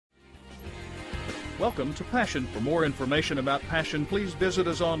Welcome to Passion. For more information about Passion, please visit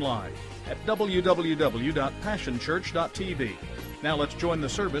us online at www.passionchurch.tv. Now let's join the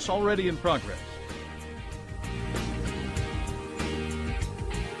service already in progress.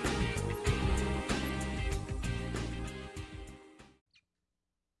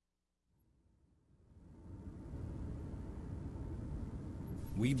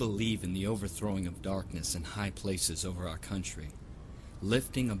 We believe in the overthrowing of darkness in high places over our country,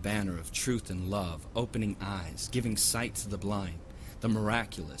 lifting a banner of truth and love, opening eyes, giving sight to the blind, the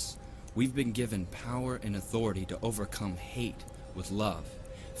miraculous. We've been given power and authority to overcome hate with love,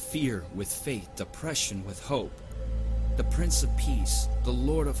 fear with faith, depression with hope. The Prince of Peace, the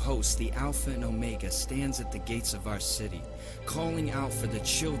Lord of Hosts, the Alpha and Omega, stands at the gates of our city, calling out for the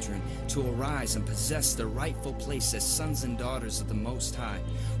children to arise and possess their rightful place as sons and daughters of the Most High.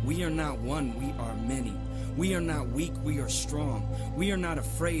 We are not one, we are many. We are not weak, we are strong. We are not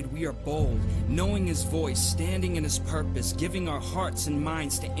afraid, we are bold, knowing His voice, standing in His purpose, giving our hearts and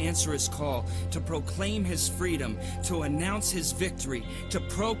minds to answer His call, to proclaim His freedom, to announce His victory, to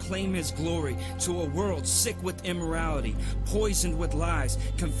proclaim His glory to a world sick with immorality, poisoned with lies,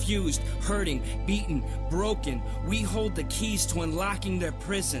 confused, hurting, beaten, broken. We hold the keys to unlocking their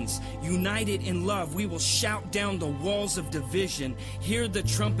prisons. United in love, we will shout down the walls of division, hear the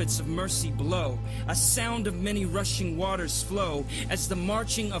trumpets of mercy blow, a sound of many rushing waters flow, as the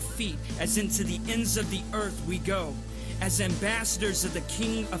marching of feet, as into the ends of the earth we go. As ambassadors of the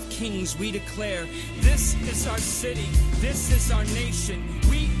King of Kings, we declare, this is our city, this is our nation.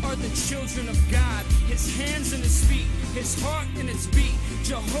 We are the children of God, His hands and His feet, His heart and its beat.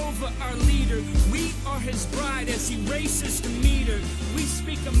 Jehovah our leader, we are His bride as He races to meet her. We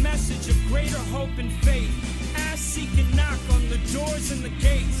speak a message of greater hope and faith. Ask, seek, and knock on the doors and the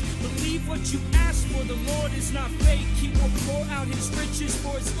gates. Believe what you ask for, the Lord is not fake. He will pour out His riches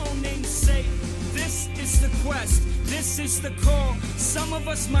for His own name's sake. This is the quest, this is the call. Some of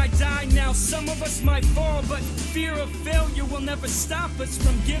us might die now, some of us might fall, but fear of failure will never stop us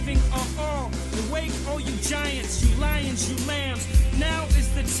from giving our all. Awake, all you giants, you lions, you lambs. Now is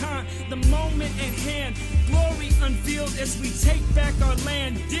the time, the moment at hand. Glory unveiled as we take back our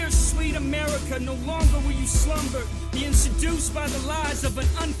land. Dear sweet America, no longer will you slumber, being seduced by the lies of an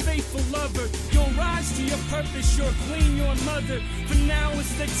unfaithful lover. You'll rise to your purpose, your queen, your mother. For now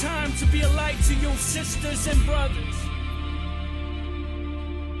is the time to be a light to your sisters and brothers.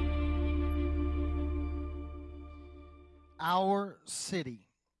 Our city,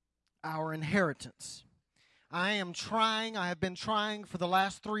 our inheritance. I have been trying for the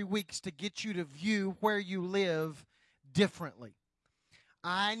last 3 weeks to get you to view where you live differently.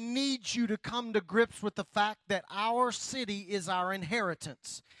 I need you to come to grips with the fact that our city is our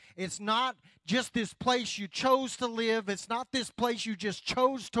inheritance. It's not just this place you chose to live. It's not this place you just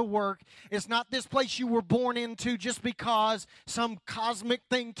chose to work. It's not this place you were born into just because some cosmic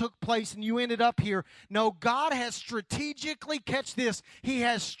thing took place and you ended up here. No, God has strategically, catch this, He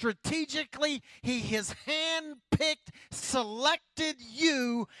has strategically, He has handpicked, selected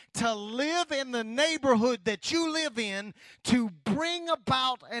you to live in the neighborhood that you live in, to bring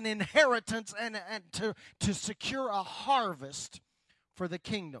about an inheritance and to secure a harvest for the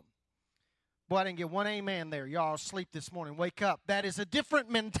kingdom. Boy, I didn't get one amen there. Y'all asleep this morning. Wake up. That is a different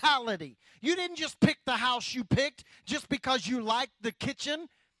mentality. You didn't just pick the house you picked just because you liked the kitchen.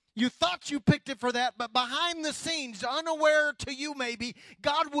 You thought you picked it for that, but behind the scenes, unaware to you maybe,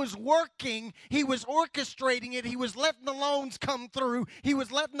 God was working. He was orchestrating it. He was letting the loans come through. He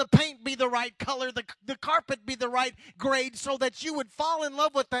was letting the paint be the right color, the carpet be the right grade, so that you would fall in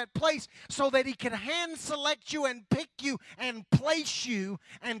love with that place, so that He could hand select you and pick you and place you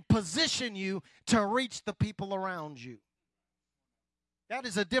and position you to reach the people around you. That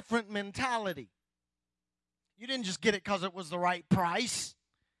is a different mentality. You didn't just get it because it was the right price.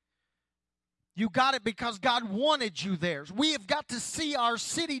 You got it because God wanted you there. We have got to see our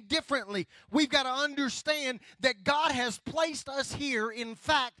city differently. We've got to understand that God has placed us here, in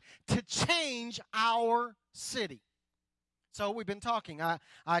fact, to change our city. So we've been talking. I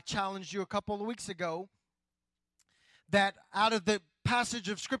challenged you a couple of weeks ago that out of the passage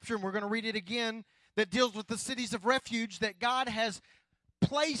of Scripture, and we're going to read it again, that deals with the cities of refuge, that God has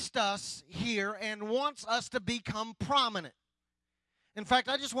placed us here and wants us to become prominent. In fact,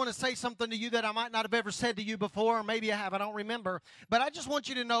 I just want to say something to you that I might not have ever said to you before, or maybe I have, I don't remember. But I just want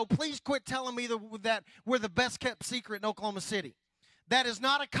you to know, please quit telling me that we're the best kept secret in Oklahoma City. That is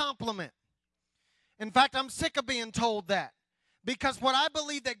not a compliment. In fact, I'm sick of being told that. Because what I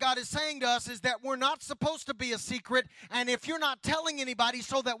believe that God is saying to us is that we're not supposed to be a secret. And if you're not telling anybody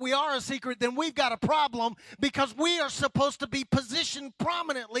so that we are a secret, then we've got a problem, because we are supposed to be positioned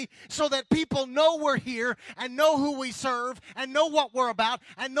prominently so that people know we're here and know who we serve and know what we're about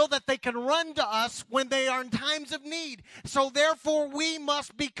and know that they can run to us when they are in times of need. So therefore, we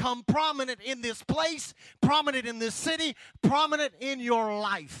must become prominent in this place, prominent in this city, prominent in your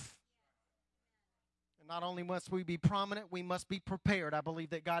life. Not only must we be prominent, we must be prepared. I believe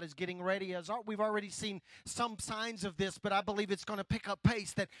that God is getting ready. We've already seen some signs of this, but I believe it's going to pick up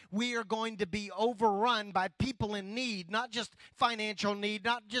pace, that we are going to be overrun by people in need, not just financial need,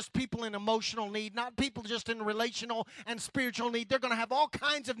 not just people in emotional need, not people just in relational and spiritual need. They're going to have all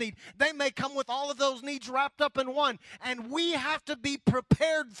kinds of need. They may come with all of those needs wrapped up in one, and we have to be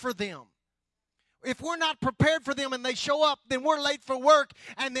prepared for them. If we're not prepared for them and they show up, then we're late for work,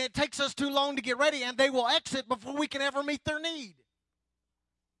 and it takes us too long to get ready, and they will exit before we can ever meet their need.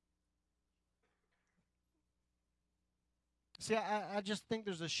 See, I just think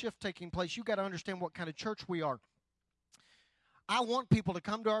there's a shift taking place. You've got to understand what kind of church we are. I want people to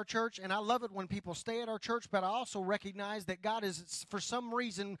come to our church, and I love it when people stay at our church, but I also recognize that God has, for some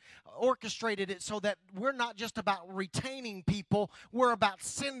reason, orchestrated it so that we're not just about retaining people, we're about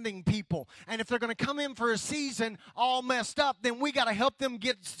sending people. And if they're going to come in for a season all messed up, then we got to help them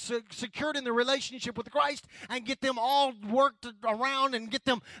get secured in the relationship with Christ and get them all worked around and get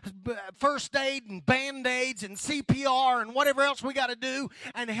them first aid and Band-Aids and CPR and whatever else we got to do,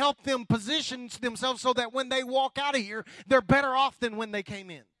 and help them position themselves so that when they walk out of here, they're better off than when they came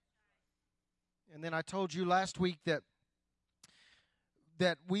in. And then I told you last week that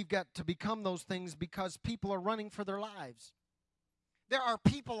we've got to become those things because people are running for their lives. There are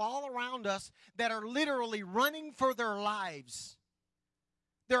people all around us that are literally running for their lives.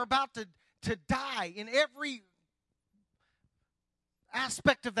 They're about to die in every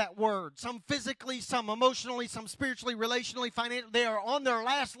aspect of that word. Some physically, some emotionally, some spiritually, relationally, financially. They are on their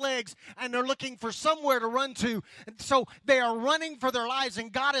last legs, and they're looking for somewhere to run to. And so they are running for their lives,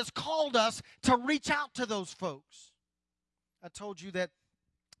 and God has called us to reach out to those folks. I told you that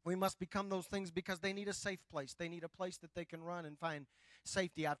we must become those things because they need a safe place. They need a place that they can run and find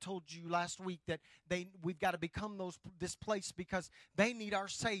safety. I told you last week that we've got to become this place because they need our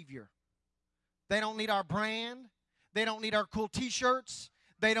Savior. They don't need our brand. They don't need our cool T-shirts.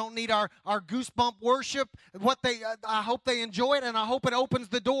 They don't need our goosebump worship. I hope they enjoy it, and I hope it opens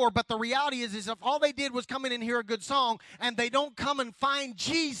the door. But the reality is if all they did was come in and hear a good song, and they don't come and find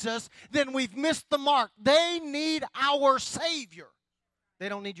Jesus, then we've missed the mark. They need our Savior. They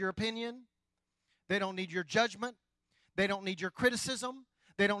don't need your opinion. They don't need your judgment. They don't need your criticism.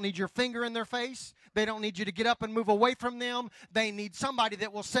 They don't need your finger in their face. They don't need you to get up and move away from them. They need somebody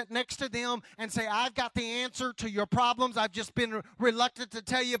that will sit next to them and say, I've got the answer to your problems. I've just been reluctant to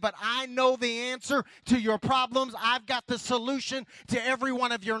tell you, but I know the answer to your problems. I've got the solution to every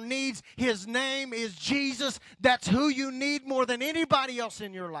one of your needs. His name is Jesus. That's who you need more than anybody else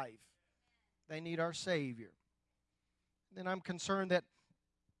in your life. They need our Savior. Then I'm concerned that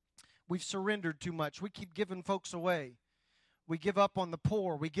we've surrendered too much. We keep giving folks away. We give up on the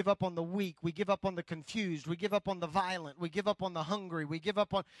poor. We give up on the weak. We give up on the confused. We give up on the violent. We give up on the hungry. We've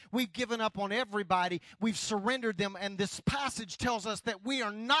given up on everybody. We've surrendered them. And this passage tells us that we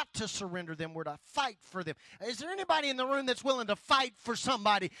are not to surrender them. We're to fight for them. Is there anybody in the room that's willing to fight for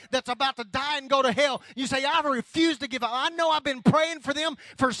somebody that's about to die and go to hell? You say, I refuse to give up. I know I've been praying for them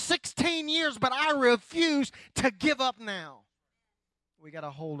for 16 years, but I refuse to give up now. We got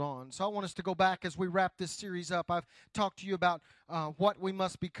to hold on. So I want us to go back as we wrap this series up. I've talked to you about what we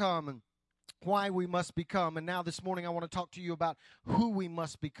must become and why we must become. And now this morning I want to talk to you about who we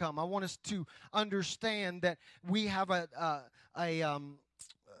must become. I want us to understand that we have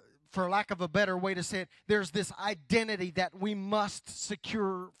for lack of a better way to say it, there's this identity that we must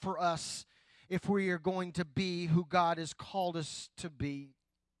secure for us if we are going to be who God has called us to be.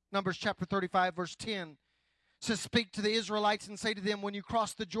 Numbers chapter 35, verse 10. To speak to the Israelites and say to them, when you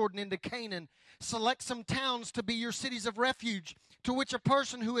cross the Jordan into Canaan, select some towns to be your cities of refuge, to which a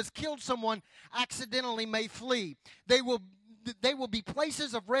person who has killed someone accidentally may flee. They will be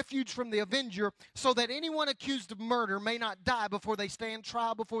places of refuge from the avenger, so that anyone accused of murder may not die before they stand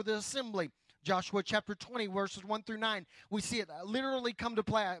trial before the assembly. Joshua chapter 20, verses 1 through 9, we see it literally come to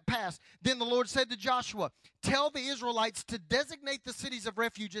pass. Then the Lord said to Joshua, tell the Israelites to designate the cities of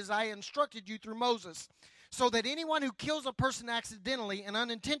refuge as I instructed you through Moses, so that anyone who kills a person accidentally and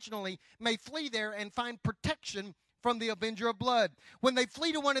unintentionally may flee there and find protection from the avenger of blood. When they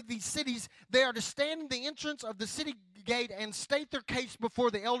flee to one of these cities, they are to stand in the entrance of the city gate and state their case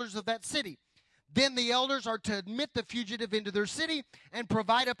before the elders of that city. Then the elders are to admit the fugitive into their city and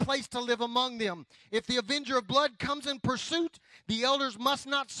provide a place to live among them. If the avenger of blood comes in pursuit, the elders must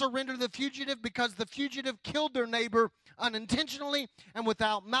not surrender the fugitive, because the fugitive killed their neighbor unintentionally and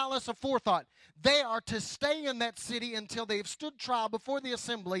without malice aforethought. They are to stay in that city until they have stood trial before the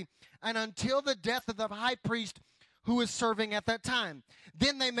assembly and until the death of the high priest who is serving at that time.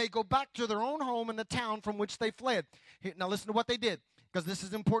 Then they may go back to their own home in the town from which they fled. Now listen to what they did, because this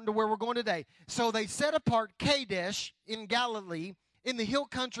is important to where we're going today. So they set apart Kadesh in Galilee, in the hill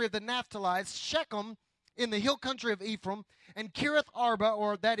country of the Naphtalites, Shechem in the hill country of Ephraim, and Kiriath Arba,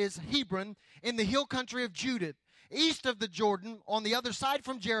 or that is Hebron, in the hill country of Judah. East of the Jordan, on the other side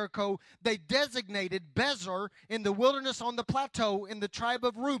from Jericho, they designated Bezer in the wilderness on the plateau in the tribe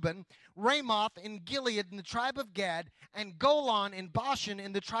of Reuben, Ramoth in Gilead in the tribe of Gad, and Golan in Bashan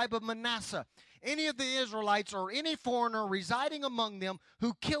in the tribe of Manasseh. Any of the Israelites or any foreigner residing among them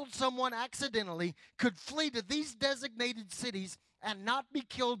who killed someone accidentally could flee to these designated cities and not be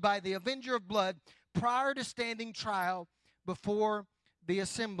killed by the avenger of blood prior to standing trial before the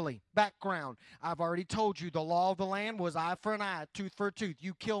assembly. Background: I've already told you the law of the land was eye for an eye, tooth for a tooth.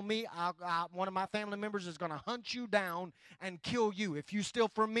 You kill me, one of my family members is going to hunt you down and kill you. If you steal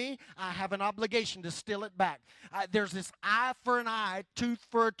from me, I have an obligation to steal it back. There's this eye for an eye, tooth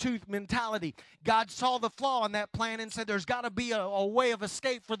for a tooth mentality. God saw the flaw in that plan and said there's got to be a way of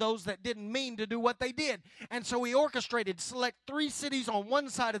escape for those that didn't mean to do what they did. And so he orchestrated, select 3 cities on one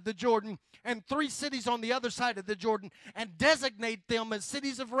side of the Jordan and 3 cities on the other side of the Jordan, and designate them as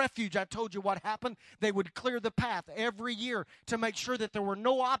cities of refuge. I told you what happened. They would clear the path every year to make sure that there were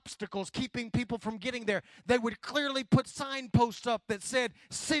no obstacles keeping people from getting there. They would clearly put signposts up that said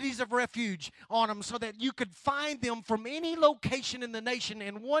cities of refuge on them, so that you could find them from any location in the nation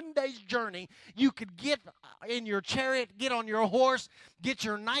in one day's journey. You could get in your chariot, get on your horse, get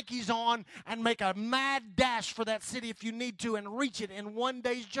your Nikes on, and make a mad dash for that city if you need to, and reach it in one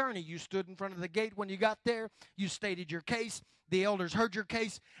day's journey. You stood in front of the gate when you got there. You stated your case. The elders heard your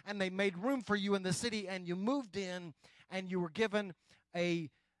case, and they made room for you in the city, and you moved in, and you were given a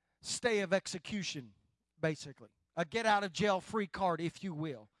stay of execution, basically. A get-out-of-jail-free card, if you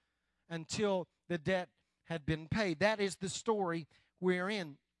will, until the debt had been paid. That is the story we're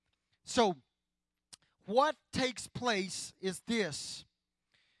in. So, what takes place is this.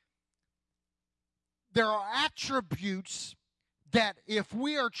 There are attributes that if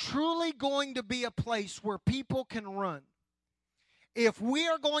we are truly going to be a place where people can run, if we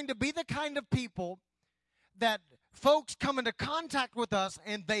are going to be the kind of people that folks come into contact with us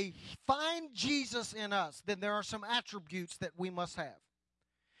and they find Jesus in us, then there are some attributes that we must have.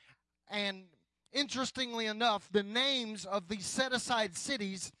 And interestingly enough, the names of these set-aside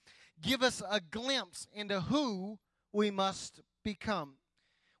cities give us a glimpse into who we must become.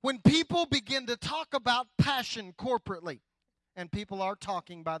 When people begin to talk about passion corporately, and people are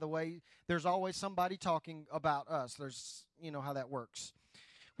talking, by the way, there's always somebody talking about us. You know how that works.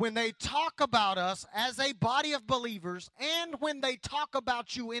 When they talk about us as a body of believers, and when they talk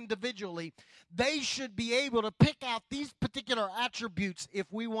about you individually, they should be able to pick out these particular attributes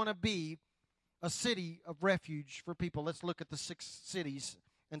if we want to be a city of refuge for people. Let's look at the 6 cities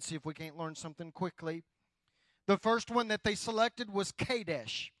and see if we can't learn something quickly. The first one that they selected was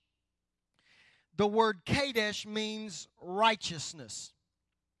Kadesh. The word Kadesh means righteousness.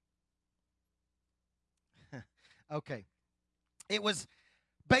 Okay. It was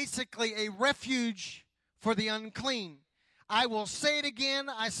basically a refuge for the unclean. I will say it again.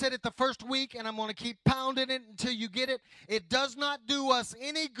 I said it the first week, and I'm going to keep pounding it until you get it. It does not do us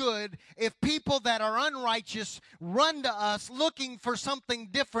any good if people that are unrighteous run to us looking for something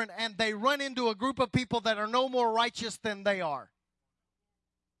different, and they run into a group of people that are no more righteous than they are.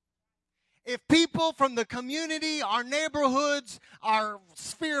 If people from the community, our neighborhoods, our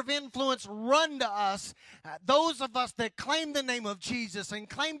sphere of influence run to us, those of us that claim the name of Jesus and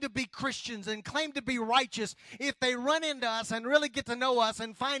claim to be Christians and claim to be righteous, if they run into us and really get to know us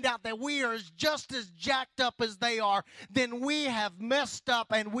and find out that we are just as jacked up as they are, then we have messed up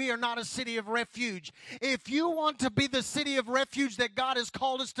and we are not a city of refuge. If you want to be the city of refuge that God has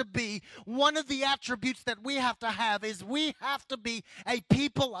called us to be, one of the attributes that we have to have is we have to be a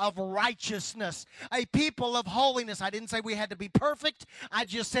people of righteousness. A people of holiness. I didn't say we had to be perfect. I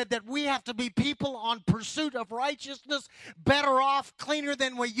just said that we have to be people on pursuit of righteousness, better off, cleaner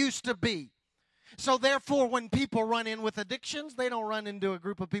than we used to be. So therefore, when people run in with addictions, they don't run into a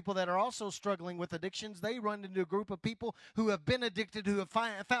group of people that are also struggling with addictions. They run into a group of people who have been addicted, who have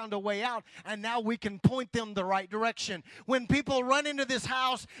found a way out, and now we can point them the right direction. When people run into this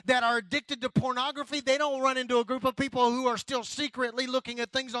house that are addicted to pornography, they don't run into a group of people who are still secretly looking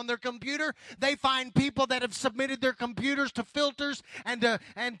at things on their computer. They find people that have submitted their computers to filters and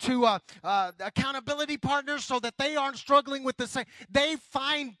to accountability partners so that they aren't struggling with the same. They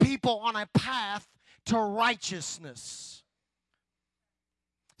find people on a path to righteousness.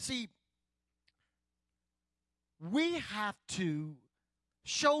 See, we have to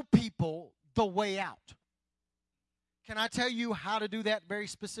show people the way out. Can I tell you how to do that very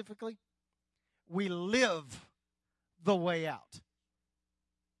specifically? We live the way out.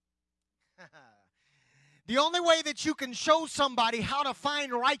 The only way that you can show somebody how to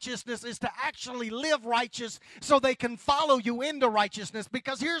find righteousness is to actually live righteous so they can follow you into righteousness.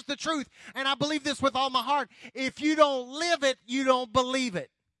 Because here's the truth, and I believe this with all my heart. If you don't live it, you don't believe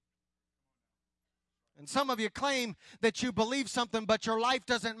it. And some of you claim that you believe something, but your life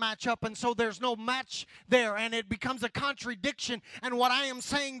doesn't match up, and so there's no match there, and it becomes a contradiction. And what I am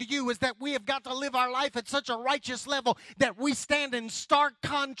saying to you is that we have got to live our life at such a righteous level that we stand in stark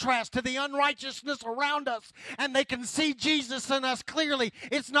contrast to the unrighteousness around us, and they can see Jesus in us clearly.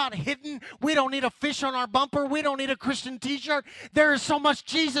 It's not hidden. We don't need a fish on our bumper. We don't need a Christian t-shirt. There is so much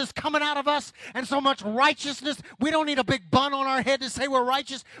Jesus coming out of us and so much righteousness. We don't need a big bun on our head to say we're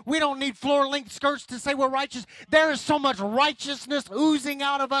righteous. We don't need floor-length skirts to say we're righteous. There is so much righteousness oozing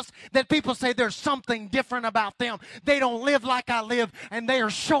out of us that people say there's something different about them. They don't live like I live, and they are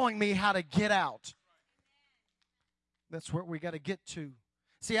showing me how to get out. That's where we got to get to.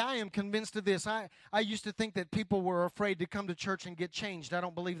 See, I am convinced of this. I used to think that people were afraid to come to church and get changed. I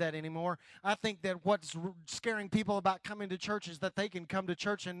don't believe that anymore. I think that what's scaring people about coming to church is that they can come to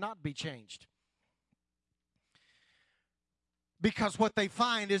church and not be changed. Because what they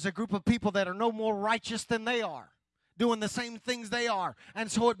find is a group of people that are no more righteous than they are, doing the same things they are.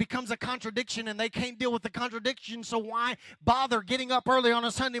 And so it becomes a contradiction, and they can't deal with the contradiction, so why bother getting up early on a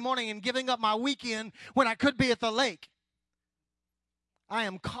Sunday morning and giving up my weekend when I could be at the lake? I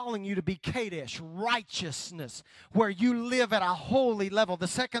am calling you to be Kadesh, righteousness, where you live at a holy level. The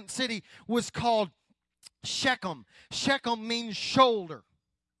second city was called Shechem. Shechem means shoulder.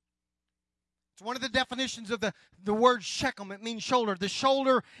 It's one of the definitions of the word Shechem. It means shoulder. The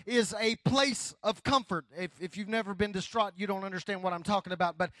shoulder is a place of comfort. If you've never been distraught, you don't understand what I'm talking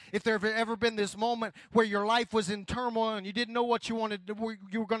about. But if there ever been this moment where your life was in turmoil and you didn't know what you were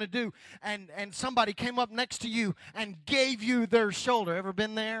going to do, and somebody came up next to you and gave you their shoulder. Ever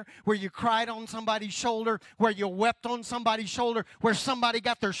been there where you cried on somebody's shoulder, where you wept on somebody's shoulder, where somebody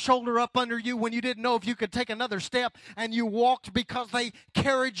got their shoulder up under you when you didn't know if you could take another step, and you walked because they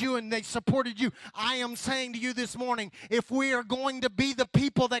carried you and they supported you? I am saying to you this morning, if we are going to be the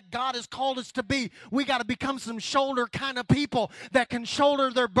people that God has called us to be, we got to become some shoulder kind of people that can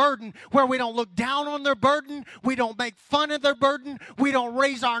shoulder their burden, where we don't look down on their burden, we don't make fun of their burden, we don't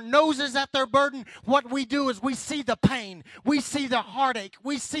raise our noses at their burden. What we do is we see the pain, we see the heartache,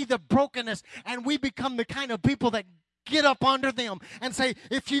 we see the brokenness, and we become the kind of people that get up under them and say,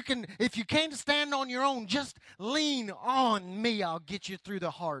 if you can't stand on your own, just lean on me. I'll get you through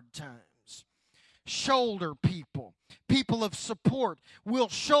the hard times. Shoulder people. People of support will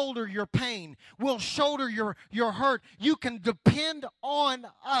shoulder your pain, will shoulder your hurt. You can depend on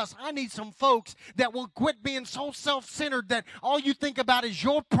us. I need some folks that will quit being so self-centered that all you think about is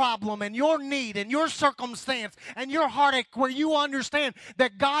your problem and your need and your circumstance and your heartache, where you understand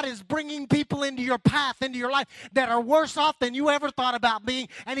that God is bringing people into your path, into your life, that are worse off than you ever thought about being,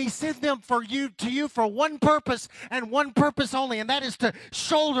 and He sent them to you for one purpose and one purpose only, and that is to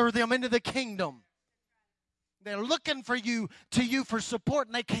shoulder them into the kingdom. They're looking for you for support,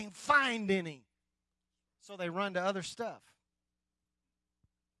 and they can't find any. So they run to other stuff.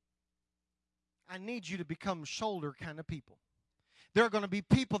 I need you to become shoulder kind of people. There are going to be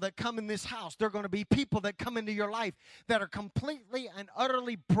people that come in this house. There are going to be people that come into your life that are completely and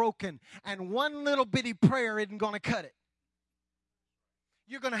utterly broken, and one little bitty prayer isn't going to cut it.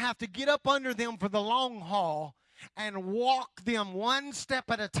 You're going to have to get up under them for the long haul and walk them one step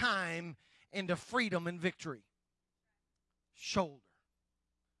at a time into freedom and victory. Shoulder.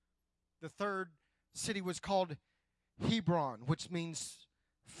 The third city was called Hebron, which means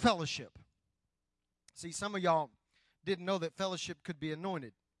fellowship. See, some of y'all didn't know that fellowship could be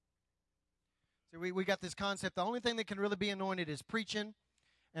anointed. See, we got this concept. The only thing that can really be anointed is preaching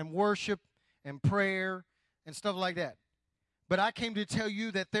and worship and prayer and stuff like that. But I came to tell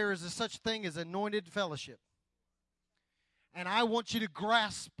you that there is such thing as anointed fellowship. And I want you to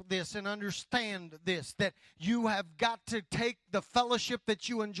grasp this and understand this, that you have got to take the fellowship that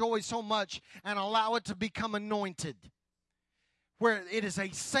you enjoy so much and allow it to become anointed, where it is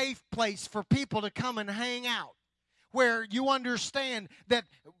a safe place for people to come and hang out, where you understand that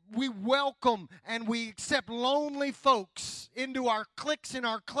we welcome and we accept lonely folks into our cliques, in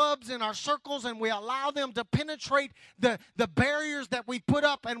our clubs, in our circles, and we allow them to penetrate the barriers that we put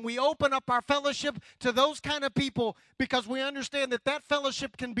up, and we open up our fellowship to those kind of people because we understand that that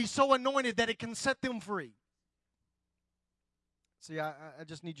fellowship can be so anointed that it can set them free. See, I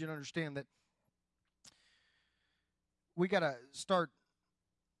just need you to understand that we got to start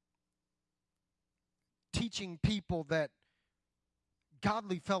teaching people that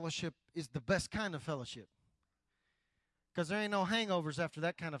godly fellowship is the best kind of fellowship, because there ain't no hangovers after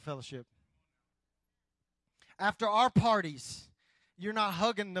that kind of fellowship. After our parties, you're not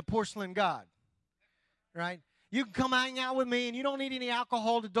hugging the porcelain god, right? You can come hang out with me, and you don't need any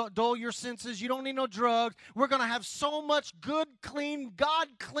alcohol to dull your senses. You don't need no drugs. We're going to have so much good, clean,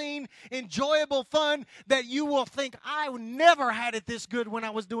 God-clean, enjoyable fun that you will think, I never had it this good when I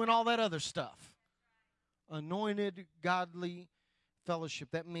was doing all that other stuff. Anointed, godly fellowship.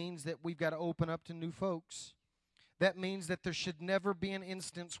 That means that we've got to open up to new folks. That means that there should never be an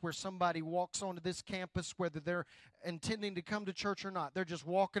instance where somebody walks onto this campus, whether they're intending to come to church or not. They're just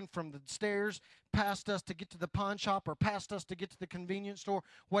walking from the stairs past us to get to the pawn shop or past us to get to the convenience store,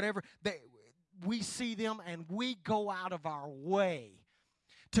 whatever. We see them and we go out of our way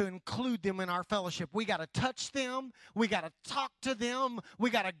to include them in our fellowship. We got to touch them. We got to talk to them. We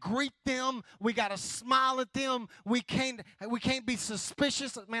got to greet them. We got to smile at them. We can't be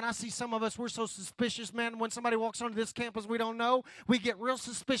suspicious. Man, I see some of us, we're so suspicious, man. When somebody walks onto this campus we don't know, we get real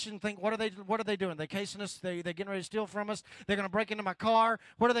suspicious and think, what are they doing? They casing us? They getting ready to steal from us? They're going to break into my car?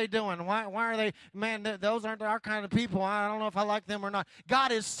 What are they doing? Why are they? Man, those aren't our kind of people. I don't know if I like them or not.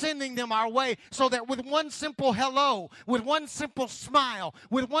 God is sending them our way so that with one simple hello, with one simple smile,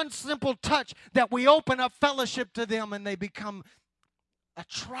 with one simple touch, that we open up fellowship to them and they become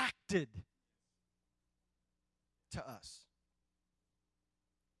attracted to us.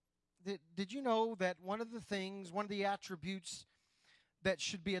 Did you know that one of the attributes that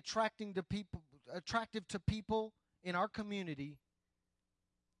should be attractive to people in our community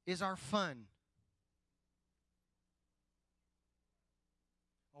is our fun?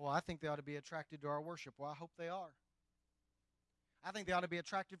 Oh, I think they ought to be attracted to our worship. Well, I hope they are. I think they ought to be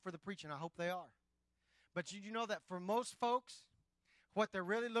attracted for the preaching. I hope they are. But did you know that for most folks, what they're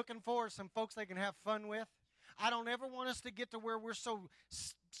really looking for is some folks they can have fun with? I don't ever want us to get to where we're so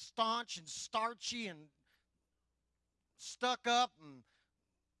staunch and starchy and stuck up and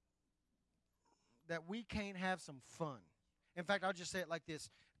that we can't have some fun. In fact, I'll just say it like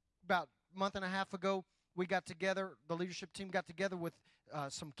this. About a month and a half ago, we got together, the leadership team got together with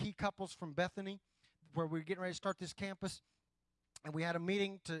some key couples from Bethany, where we were getting ready to start this campus. And we had a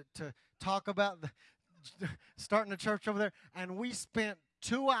meeting to talk about starting a church over there. And we spent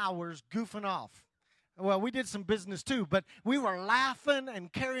 2 hours goofing off. Well, we did some business too, but we were laughing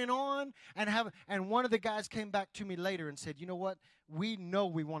and carrying on. And one of the guys came back to me later and said, you know what? We know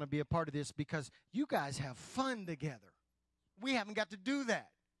we want to be a part of this because you guys have fun together. We haven't got to do that.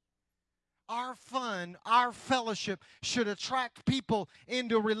 Our fun, our fellowship should attract people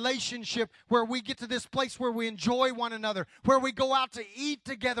into a relationship where we get to this place where we enjoy one another, where we go out to eat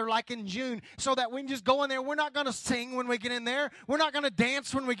together like in June, so that we can just go in there. We're not going to sing when we get in there. We're not going to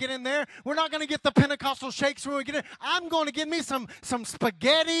dance when we get in there. We're not going to get the Pentecostal shakes when we get in. I'm going to get me some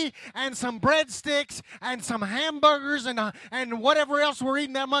spaghetti and some breadsticks and some hamburgers and whatever else we're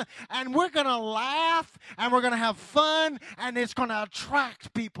eating that month. And we're going to laugh and we're going to have fun, and it's going to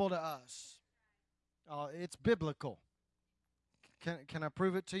attract people to us. It's biblical. Can I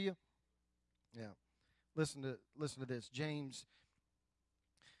prove it to you? Yeah. Listen to this. James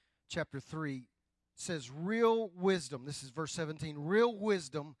chapter 3 says real wisdom. This is verse 17. Real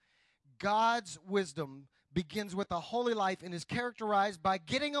wisdom, God's wisdom, begins with a holy life and is characterized by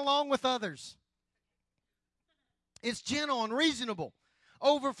getting along with others. It's gentle and reasonable,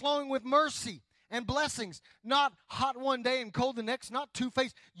 overflowing with mercy and blessings, not hot one day and cold the next, not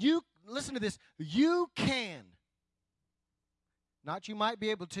two-faced. Listen to this. You can, not you might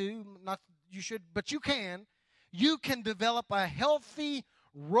be able to, not you should, but you can develop a healthy,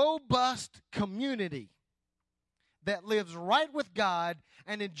 robust community that lives right with God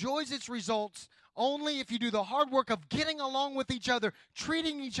and enjoys its results only if you do the hard work of getting along with each other,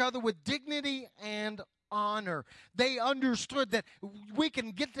 treating each other with dignity and honor. They understood that we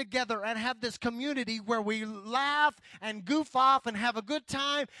can get together and have this community where we laugh and goof off and have a good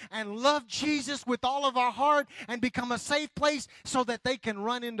time and love Jesus with all of our heart and become a safe place so that they can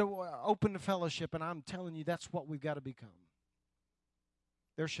run into open fellowship. And I'm telling you, that's what we've got to become.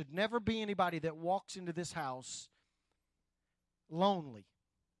 There should never be anybody that walks into this house lonely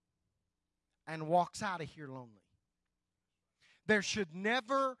and walks out of here lonely. There should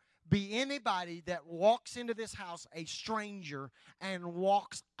never be anybody that walks into this house a stranger and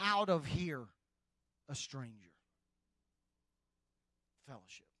walks out of here a stranger.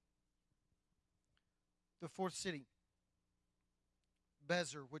 Fellowship. The fourth city,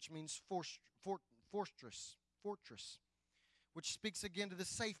 Bezer, which means fortress, which speaks again to the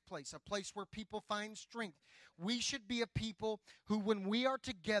safe place, a place where people find strength. We should be a people who, when we are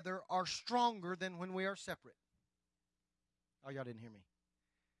together, are stronger than when we are separate. Oh, y'all didn't hear me.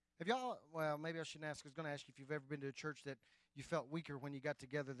 Have y'all, well, maybe I shouldn't ask. I was going to ask you if you've ever been to a church that you felt weaker when you got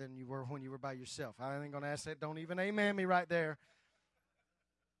together than you were when you were by yourself. I ain't going to ask that. Don't even amen me right there.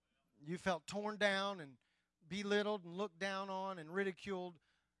 You felt torn down and belittled and looked down on and ridiculed.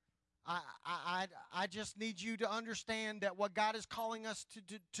 I just need you to understand that what God is calling us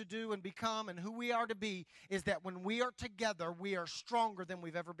to do and become and who we are to be is that when we are together, we are stronger than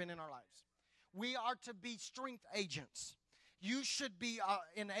we've ever been in our lives. We are to be strength agents. You should be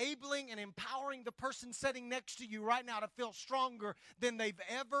enabling and empowering the person sitting next to you right now to feel stronger than they've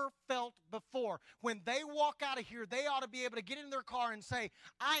ever felt before. When they walk out of here, they ought to be able to get in their car and say,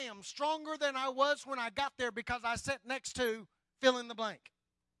 I am stronger than I was when I got there because I sat next to fill in the blank.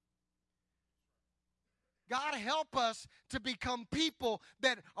 God, help us to become people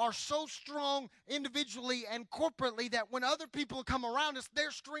that are so strong individually and corporately that when other people come around us,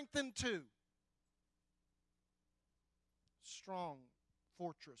 they're strengthened too. Strong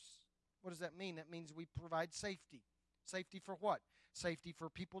fortress. What does that mean? That means we provide safety. Safety for what? Safety for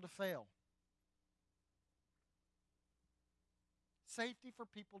people to fail. Safety for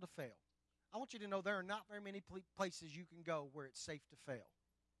people to fail. I want you to know there are not very many places you can go where it's safe to fail.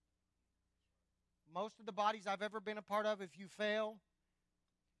 Most of the bodies I've ever been a part of, if you fail,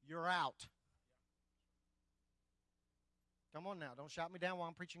 you're out. Come on now, don't shout me down while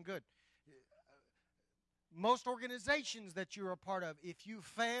I'm preaching good. Most organizations that you're a part of, if you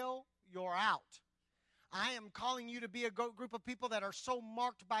fail, you're out. I am calling you to be a group of people that are so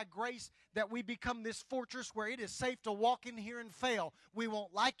marked by grace that we become this fortress where it is safe to walk in here and fail. We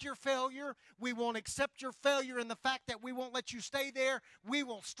won't like your failure. We won't accept your failure in the fact that we won't let you stay there. We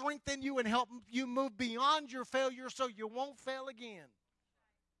will strengthen you and help you move beyond your failure so you won't fail again.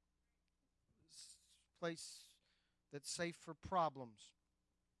 This place that's safe for problems.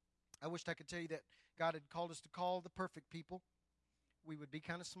 I wished I could tell you that God had called us to call the perfect people. We would be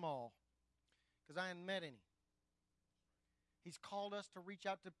kind of small. Because I hadn't met any. He's called us to reach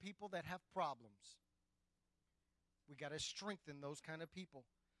out to people that have problems. We got to strengthen those kind of people.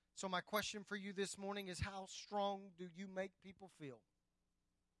 So my question for you this morning is, how strong do you make people feel?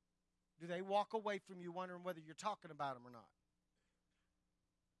 Do they walk away from you wondering whether you're talking about them or not?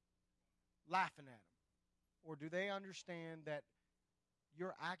 Laughing at them? Or do they understand that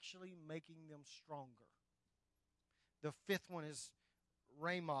you're actually making them stronger? The fifth one is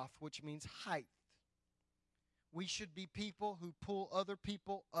Ramoth, which means height. We should be people who pull other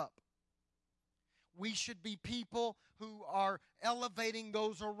people up. We should be people who are elevating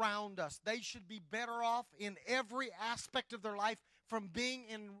those around us. They should be better off in every aspect of their life from being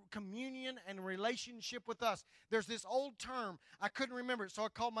in communion and relationship with us. There's this old term. I couldn't remember it, so I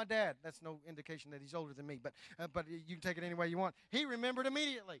called my dad. That's no indication that he's older than me, but you can take it any way you want. He remembered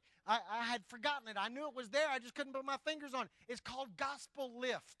immediately. I had forgotten it. I knew it was there. I just couldn't put my fingers on it. It's called gospel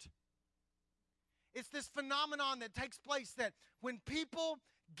lift. It's this phenomenon that takes place that when people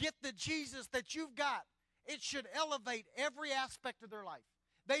get the Jesus that you've got, it should elevate every aspect of their life.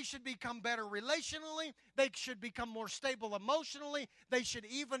 They should become better relationally. They should become more stable emotionally. They should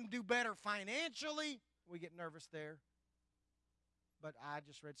even do better financially. We get nervous there. But I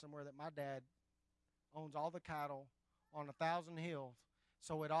just read somewhere that my dad owns all the cattle on 1,000 hills,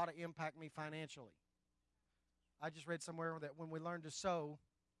 so it ought to impact me financially. I just read somewhere that when we learn to sow,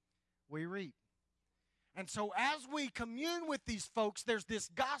 we reap. And so as we commune with these folks, there's this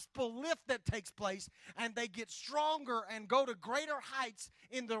gospel lift that takes place, and they get stronger and go to greater heights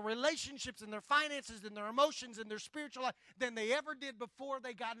in their relationships, in their finances, in their emotions, in their spiritual life than they ever did before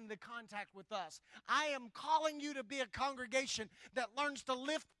they got into contact with us. I am calling you to be a congregation that learns to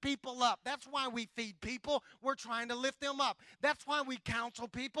lift people up. That's why we feed people. We're trying to lift them up. That's why we counsel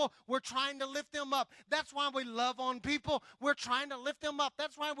people. We're trying to lift them up. That's why we love on people. We're trying to lift them up.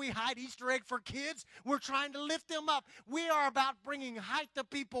 That's why we hide Easter egg for kids. We're trying to lift them up. We are about bringing height to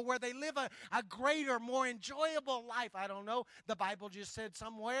people where they live a greater, more enjoyable life. I don't know. The Bible just said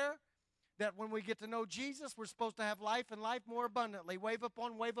somewhere that when we get to know Jesus, we're supposed to have life and life more abundantly. Wave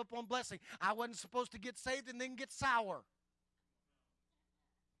upon blessing. I wasn't supposed to get saved and then get sour.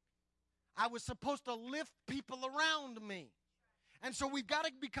 I was supposed to lift people around me. And so we've got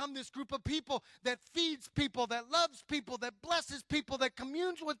to become this group of people that feeds people, that loves people, that blesses people, that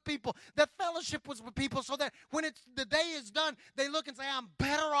communes with people, that fellowship with people, so that when the day is done, they look and say, I'm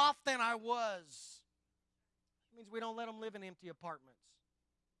better off than I was. It means we don't let them live in empty apartments.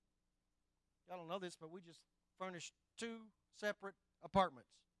 Y'all don't know this, but we just furnished 2 separate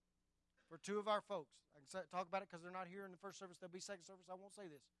apartments for 2 of our folks. I can talk about it because they're not here in the first service. They'll be second service. I won't say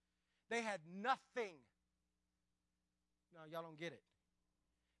this. They had nothing. No, y'all don't get it.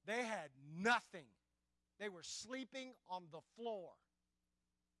 They had nothing. They were sleeping on the floor.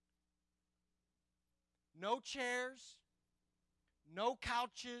 No chairs, no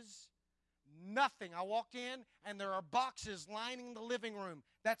couches, nothing. I walked in, and there are boxes lining the living room.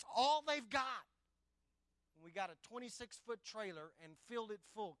 That's all they've got. And we got a 26-foot trailer and filled it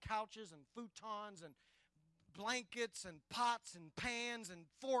full. Couches and futons and blankets and pots and pans and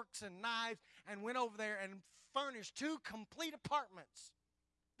forks and knives, and went over there and furnished 2 complete apartments.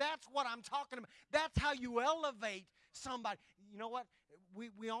 That's what I'm talking about. That's how you elevate somebody. You know what?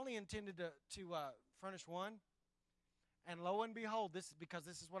 We only intended to furnish 1. And lo and behold, this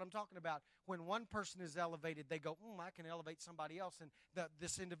is what I'm talking about. When one person is elevated, they go, I can elevate somebody else. And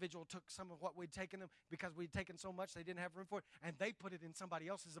this individual took some of what we'd taken them because we'd taken so much they didn't have room for it, and they put it in somebody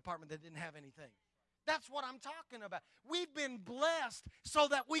else's apartment that didn't have anything. That's what I'm talking about. We've been blessed so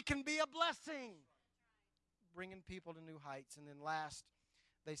that we can be a blessing. Bringing people to new heights. And then last,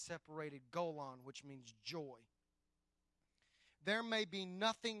 they separated Golan, which means joy. There may be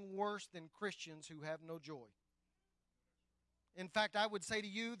nothing worse than Christians who have no joy. In fact, I would say to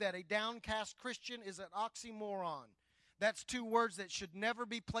you that a downcast Christian is an oxymoron. That's 2 words that should never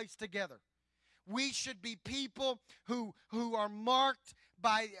be placed together. We should be people who are marked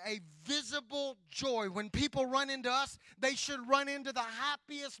by a visible joy. When people run into us, they should run into the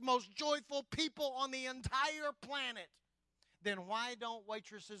happiest, most joyful people on the entire planet. Then why don't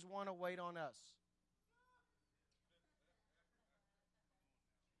waitresses want to wait on us?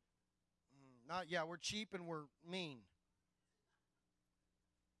 We're cheap and we're mean.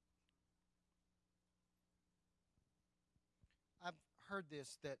 I've heard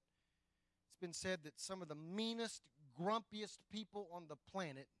this, that it's been said that some of the meanest, grumpiest people on the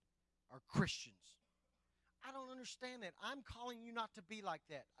planet are Christians. I don't understand that. I'm calling you not to be like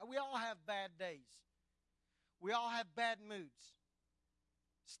that. We all have bad days. We all have bad moods.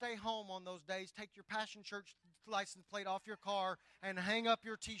 Stay home on those days. Take your Passion Church license plate off your car and hang up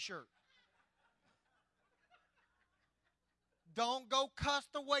your T-shirt. Don't go cuss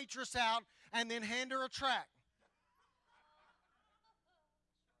the waitress out and then hand her a tract.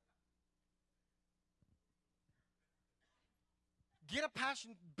 Get a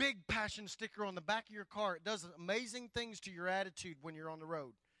big passion sticker on the back of your car. It does amazing things to your attitude when you're on the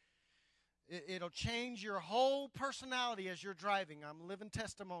road. It'll change your whole personality as you're driving. I'm living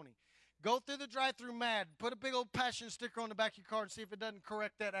testimony. Go through the drive-thru mad. Put a big old passion sticker on the back of your car and see if it doesn't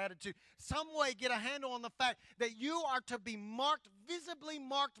correct that attitude. Some way get a handle on the fact that you are to be marked, visibly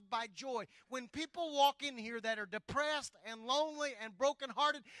marked by joy. When people walk in here that are depressed and lonely and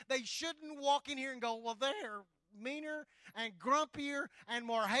brokenhearted, they shouldn't walk in here and go, well, they're meaner and grumpier and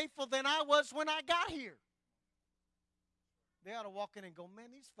more hateful than I was when I got here. They ought to walk in and go,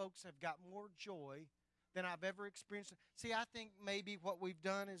 man, these folks have got more joy than I've ever experienced. See, I think maybe what we've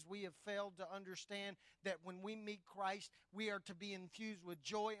done is we have failed to understand that when we meet Christ, we are to be infused with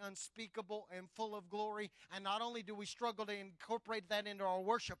joy unspeakable and full of glory. And not only do we struggle to incorporate that into our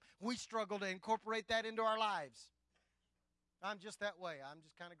worship, we struggle to incorporate that into our lives. I'm just that way. I'm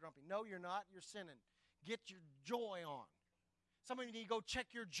just kind of grumpy. No, you're not. You're sinning. Get your joy on. Some of you need to go check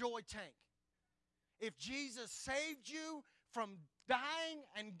your joy tank. If Jesus saved you from dying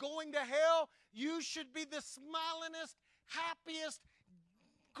and going to hell, you should be the smilingest, happiest,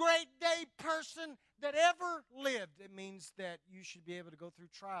 great day person that ever lived. It means that you should be able to go through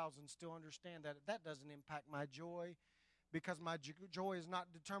trials and still understand that that doesn't impact my joy, because my joy is not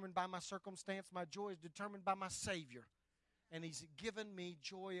determined by my circumstance. My joy is determined by my Savior, and He's given me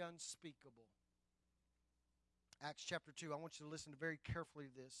joy unspeakable. Acts chapter 2, I want you to listen very carefully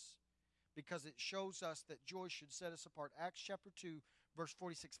to this, because it shows us that joy should set us apart. Acts chapter 2, verse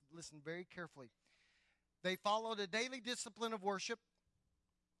 46. Listen very carefully. They followed a daily discipline of worship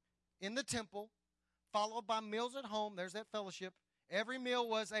in the temple, followed by meals at home. There's that fellowship. Every meal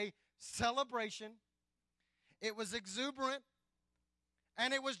was a celebration. it was exuberant,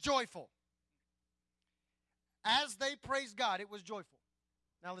 and it was joyful. As they praised God, it was joyful.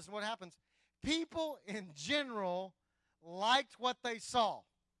 Now listen what happens. People in general liked what they saw.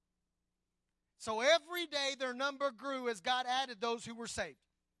 So every day their number grew as God added those who were saved.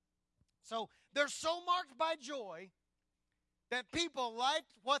 So they're so marked by joy that people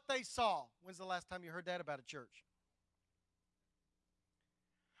liked what they saw. When's the last time you heard that about a church?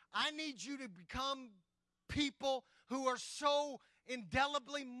 I need you to become people who are so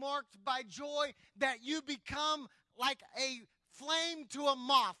indelibly marked by joy that you become like a flame to a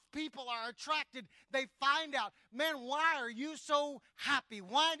moth. People are attracted. They find out, man, why are you so happy?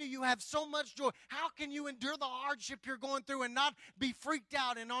 Why do you have so much joy? How can you endure the hardship you're going through and not be freaked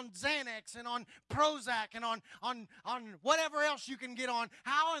out and on Xanax and on Prozac and on whatever else you can get on?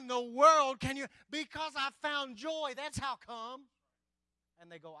 How in the world can you? Because I found joy. That's how come.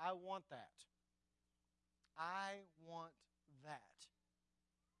 And they go, I want that. I want that.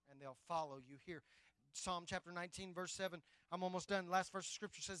 And they'll follow you here. Psalm chapter 19, verse 7. I'm almost done. Last verse of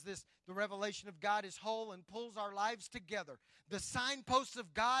Scripture says this. The revelation of God is whole and pulls our lives together. The signposts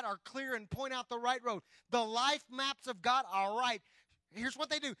of God are clear and point out the right road. The life maps of God are right. Here's what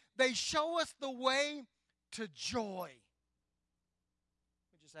they do. They show us the way to joy.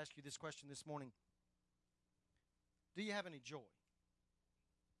 Let me just ask you this question this morning. Do you have any joy?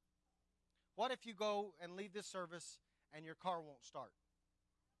 What if you go and leave this service and your car won't start?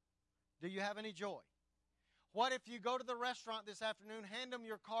 Do you have any joy? What if you go to the restaurant this afternoon, hand them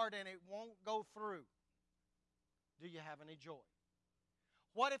your card, and it won't go through? Do you have any joy?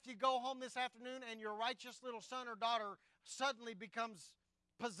 What if you go home this afternoon and your righteous little son or daughter suddenly becomes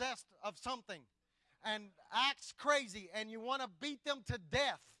possessed of something and acts crazy and you want to beat them to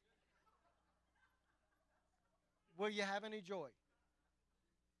death? Will you have any joy?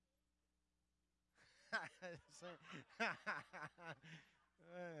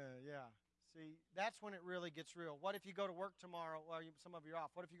 Yeah. See, that's when it really gets real. What if you go to work tomorrow? Well, some of you are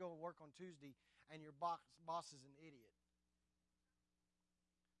off. What if you go to work on Tuesday and your boss is an idiot?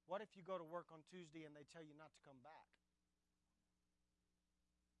 What if you go to work on Tuesday and they tell you not to come back?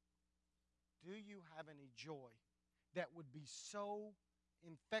 Do you have any joy that would be so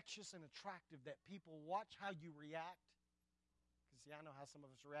infectious and attractive that people watch how you react? Because, see, I know how some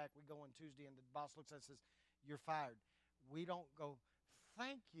of us react. We go on Tuesday and the boss looks at us and says, you're fired. We don't go,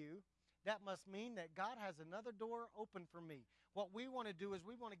 thank you. That must mean that God has another door open for me. What we want to do is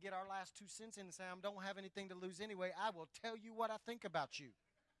we want to get our last 2 cents in and say, I don't have anything to lose anyway. I will tell you what I think about you.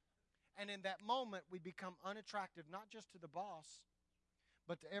 And in that moment, we become unattractive, not just to the boss,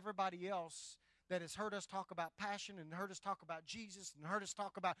 but to everybody else that has heard us talk about passion and heard us talk about Jesus and heard us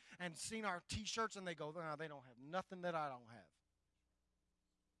talk about and seen our T-shirts, and they go, no, they don't have nothing that I don't have.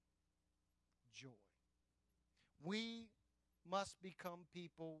 Joy. We must become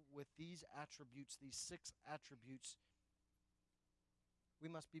people with these attributes, these 6 attributes. We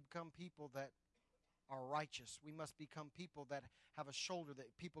must become people that are righteous. We must become people that have a shoulder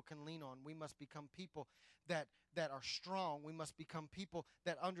that people can lean on. We must become people that are strong. We must become people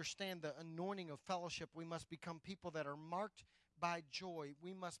that understand the anointing of fellowship. We must become people that are marked by joy.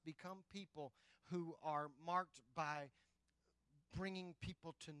 We must become people who are marked by bringing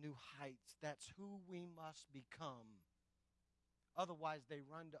people to new heights. That's who we must become. Otherwise, they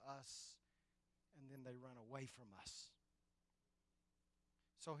run to us, and then they run away from us.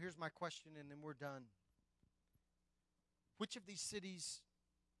 So here's my question, and then we're done. Which of these cities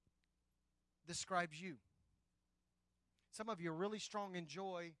describes you? Some of you are really strong in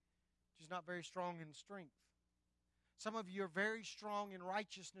joy, just not very strong in strength. Some of you are very strong in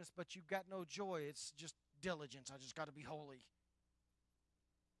righteousness, but you've got no joy. It's just diligence. I just got to be holy.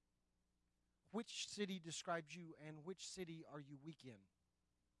 Which city describes you, and which city are you weak in?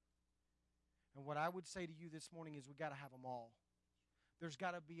 And what I would say to you this morning is we got to have them all. There's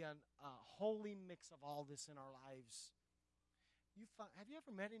got to be a holy mix of all this in our lives. Have you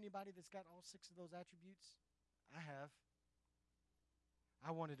ever met anybody that's got all 6 of those attributes? I have.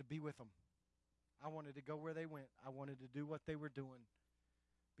 I wanted to be with them. I wanted to go where they went. I wanted to do what they were doing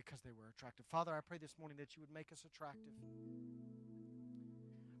because they were attractive. Father, I pray this morning that you would make us attractive.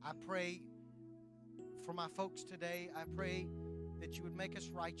 I pray for my folks today. I pray that you would make us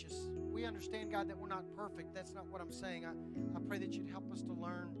righteous. We understand, God, that we're not perfect. That's not what I'm saying. I pray that you'd help us to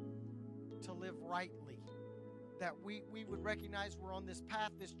learn to live rightly, that we would recognize we're on this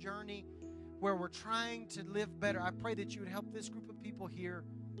path, this journey, where we're trying to live better. I pray that you would help this group of people here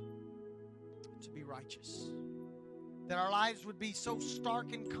to be righteous, that our lives would be so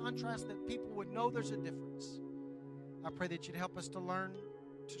stark in contrast that people would know there's a difference. I pray that you'd help us to learn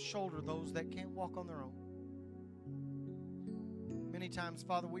to shoulder those that can't walk on their own. Many times,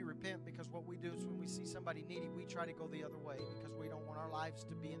 Father, we repent because what we do is when we see somebody needy, we try to go the other way because we don't want our lives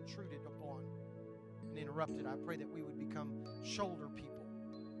to be intruded upon and interrupted. I pray that we would become shoulder people.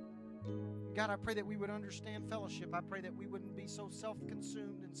 God, I pray that we would understand fellowship. I pray that we wouldn't be so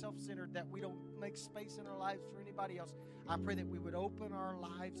self-consumed and self-centered that we don't make space in our lives for anybody else. I pray that we would open our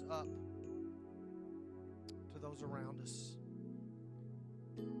lives up to those around us.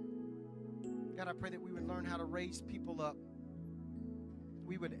 God, I pray that we would learn how to raise people up.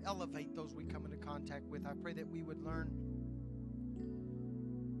 We would elevate those we come into contact with. I pray that we would learn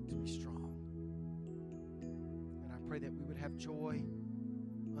to be strong. And I pray that we would have joy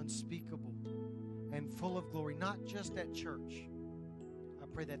unspeakable and full of glory, not just at church. I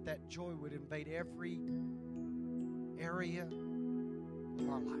pray that that joy would invade every area of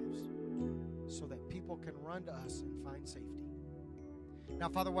our lives so that people can run to us and find safety. Now,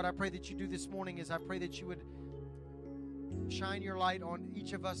 Father, what I pray that you do this morning is I pray that you would shine your light on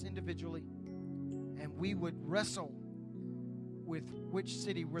each of us individually, and we would wrestle with which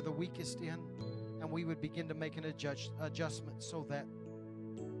city we're the weakest in, and we would begin to make an adjustment so that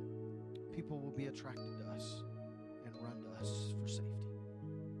people will be attracted to us and run to us for safety.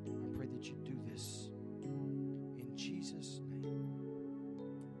 I pray that you do this in Jesus' name.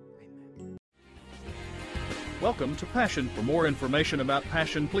 Amen. Welcome to Passion. For more information about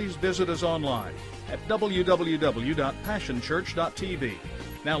Passion, please visit us online at www.passionchurch.tv.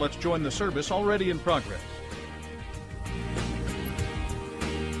 Now let's join the service already in progress.